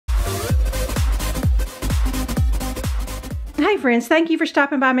Hey friends, thank you for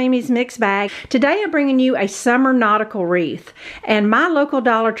stopping by Mimi's Mixed Bag. Today I'm bringing you a summer nautical wreath, and my local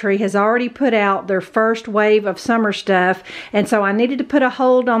Dollar Tree has already put out their first wave of summer stuff, and so I needed to put a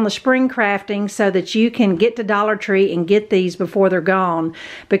hold on the spring crafting so that you can get to Dollar Tree and get these before they're gone,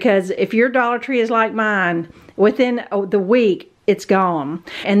 because if your Dollar Tree is like mine, within the week it's gone.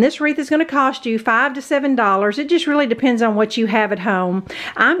 And this wreath is going to cost you $5 to $7. It just really depends on what you have at home.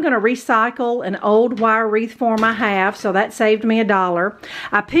 I'm going to recycle an old wire wreath form I have, so that saved me $1.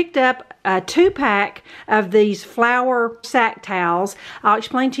 I picked up a 2-pack of these flower sack towels. I'll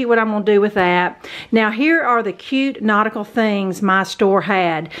explain to you what I'm going to do with that. Now here are the cute nautical things my store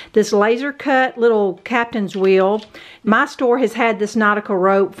had. This laser cut little captain's wheel. My store has had this nautical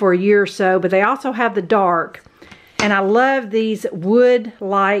rope for a year or so, but they also have the dark. And I love these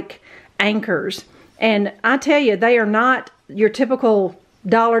wood-like anchors. And I tell you, they are not your typical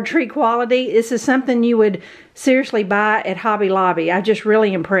Dollar Tree quality. This is something you would seriously buy at Hobby Lobby. I'm just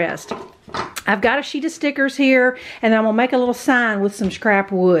really impressed. I've got a sheet of stickers here, and I'm going to make a little sign with some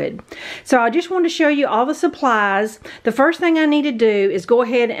scrap wood. So I just wanted to show you all the supplies. The first thing I need to do is go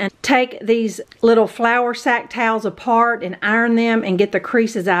ahead and take these little flower sack towels apart and iron them and get the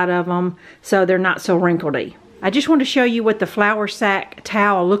creases out of them so they're not so wrinkledy. I just want to show you what the flower sack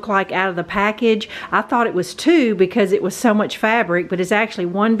towel looked like out of the package. I thought it was 2 because it was so much fabric, but it's actually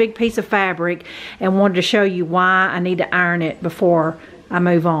one big piece of fabric, and wanted to show you why I need to iron it before I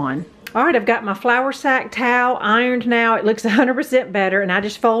move on. Alright, I've got my flower sack towel ironed now. It looks 100% better, and I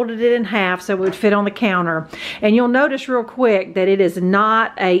just folded it in half so it would fit on the counter. And you'll notice real quick that it is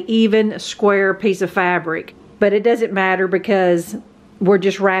not an even square piece of fabric, but it doesn't matter because we're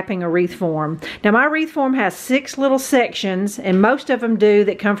just wrapping a wreath form. Now my wreath form has 6 little sections, and most of them do,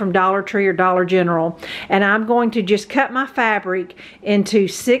 that come from Dollar Tree or Dollar General. And I'm going to just cut my fabric into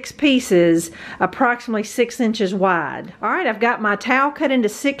 6 pieces, approximately 6 inches wide. Alright, I've got my towel cut into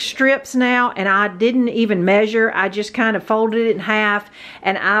 6 strips now, and I didn't even measure. I just kind of folded it in half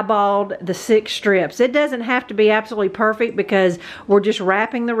and eyeballed the 6 strips. It doesn't have to be absolutely perfect because we're just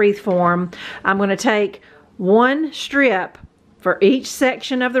wrapping the wreath form. I'm going to take 1 strip for each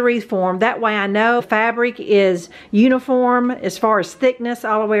section of the wreath form. That way I know fabric is uniform as far as thickness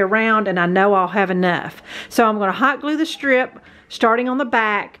all the way around, and I know I'll have enough. So I'm going to hot glue the strip starting on the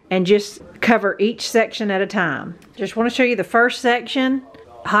back and just cover each section at a time. Just want to show you the first section,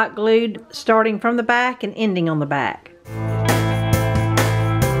 hot glued starting from the back and ending on the back.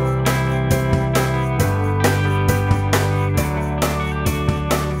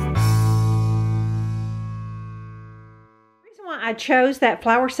 I chose that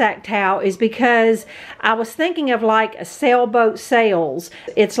flower sack towel is because I was thinking of like a sailboat sails.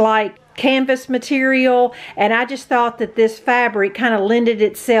 It's like canvas material, and I just thought that this fabric kind of lended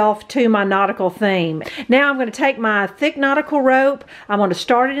itself to my nautical theme. Now I'm going to take my thick nautical rope. I'm going to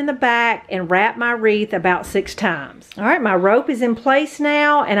start it in the back and wrap my wreath about 6 times. Alright, my rope is in place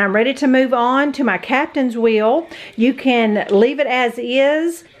now, and I'm ready to move on to my captain's wheel. You can leave it as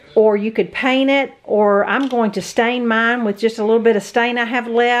is, or you could paint it, or I'm going to stain mine with just a little bit of stain I have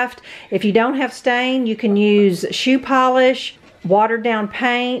left. If you don't have stain, you can use shoe polish, watered down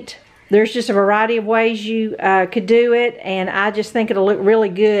paint. There's just a variety of ways you could do it, and I just think it'll look really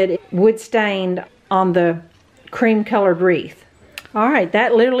good wood stained on the cream colored wreath. Alright,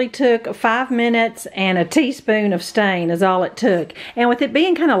 that literally took 5 minutes, and a teaspoon of stain is all it took. And with it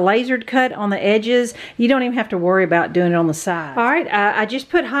being kind of lasered cut on the edges, you don't even have to worry about doing it on the side. Alright, I just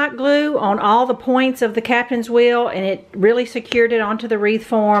put hot glue on all the points of the captain's wheel, and it really secured it onto the wreath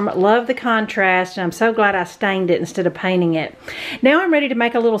form. Love the contrast, and I'm so glad I stained it instead of painting it. Now I'm ready to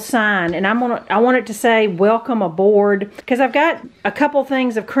make a little sign, and I want it to say welcome aboard, because I've got a couple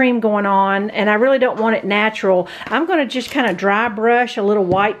things of cream going on, and I really don't want it natural. I'm going to just kind of dry brush a little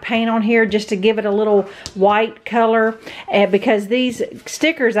white paint on here just to give it a little white color, because these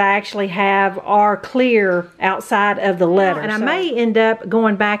stickers I actually have are clear outside of the letter. And I may end up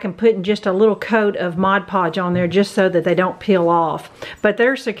going back and putting just a little coat of Mod Podge on there just so that they don't peel off. But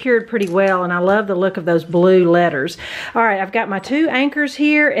they're secured pretty well, and I love the look of those blue letters. Alright, I've got my 2 anchors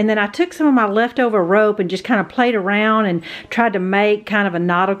here, and then I took some of my leftover rope and just kind of played around and tried to make kind of a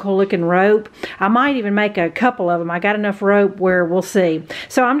nautical looking rope. I might even make a couple of them. I got enough rope where we'll see.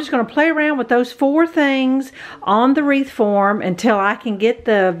 So I'm just going to play around with those 4 things on the wreath form until I can get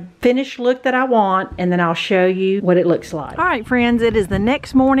the finished look that I want, and then I'll show you what it looks like. Alright friends, it is the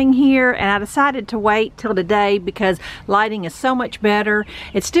next morning here, and I decided to wait till today because lighting is so much better.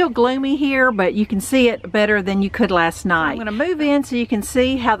 It's still gloomy here, but you can see it better than you could last night. I'm going to move in so you can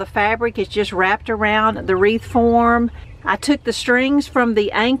see how the fabric is just wrapped around the wreath form. I took the strings from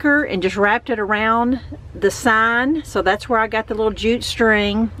the anchor and just wrapped it around the sign, so that's where I got the little jute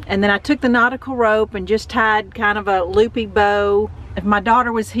string. And then I took the nautical rope and just tied kind of a loopy bow. If my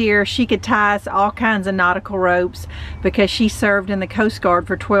daughter was here, she could tie us all kinds of nautical ropes because she served in the Coast Guard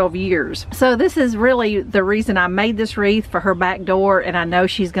for 12 years. So this is really the reason I made this wreath for her back door, and I know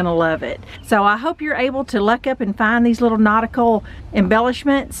she's gonna love it. So I hope you're able to luck up and find these little nautical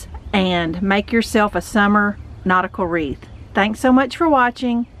embellishments and make yourself a summer nautical wreath. Thanks so much for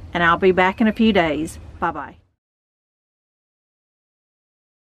watching, and I'll be back in a few days. Bye-bye.